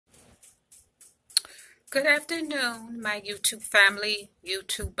Good afternoon, my YouTube family,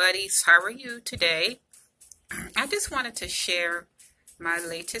 YouTube buddies. How are you today? I just wanted to share my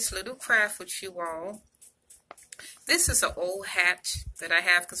latest little craft with you all. This is an old hat that I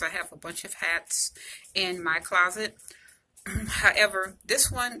have because I have a bunch of hats in my closet. However, this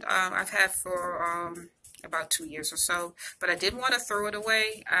one I've had for about 2 years or so, but I didn't want to throw it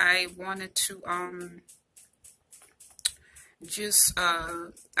away. I wanted to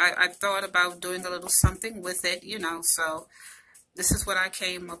I thought about doing a little something with it, so this is what I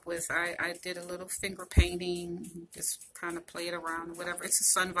came up with. I did a little finger painting, just kind of played around, whatever. It's a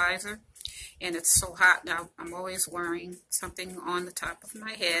sun visor, and it's so hot now. I'm always wearing something on the top of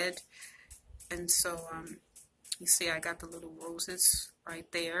my head, and so you see I got the little roses right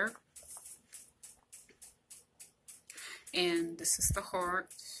there, and this is the heart.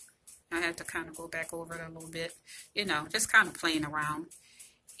 I had to kind of go back over it a little bit, just kind of playing around.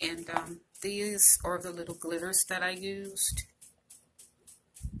 And these are the little glitters that I used.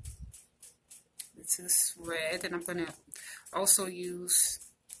 This is red, and I'm going to also use,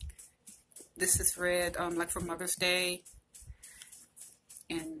 this is red, like for Mother's Day.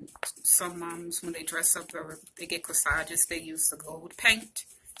 And some moms, when they dress up or they get corsages, they use the gold paint.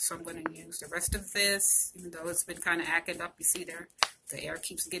 So I'm going to use the rest of this, even though it's been kind of acting up. You see there, the air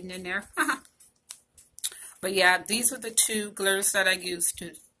keeps getting in there. But yeah, these are the two glitters that I used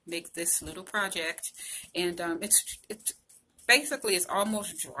to make this little project. And it's basically, it's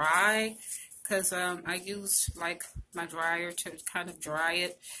almost dry because I use like my dryer to kind of dry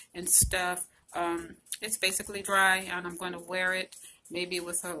it and stuff. It's basically dry, and I'm going to wear it maybe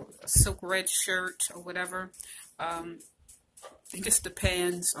with a silk red shirt or whatever. It just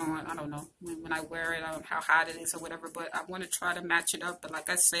depends on, I don't know, when I wear it, how hot it is or whatever, but I want to try to match it up. But like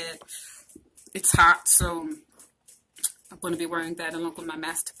I said, it's hot, so I'm going to be wearing that along with my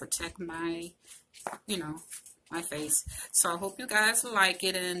mask to protect my, my face. So I hope you guys like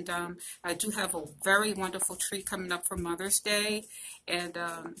it, and I do have a very wonderful treat coming up for Mother's Day, and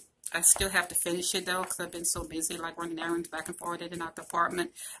I still have to finish it, though, because I've been so busy, like running errands back and forth in and out the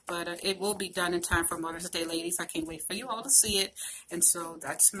apartment. But it will be done in time for Mother's Day, ladies. I can't wait for you all to see it. And so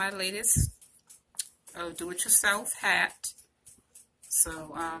that's my latest do-it-yourself hat.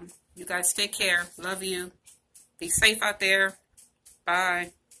 So you guys take care. Love you. Be safe out there.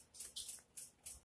 Bye.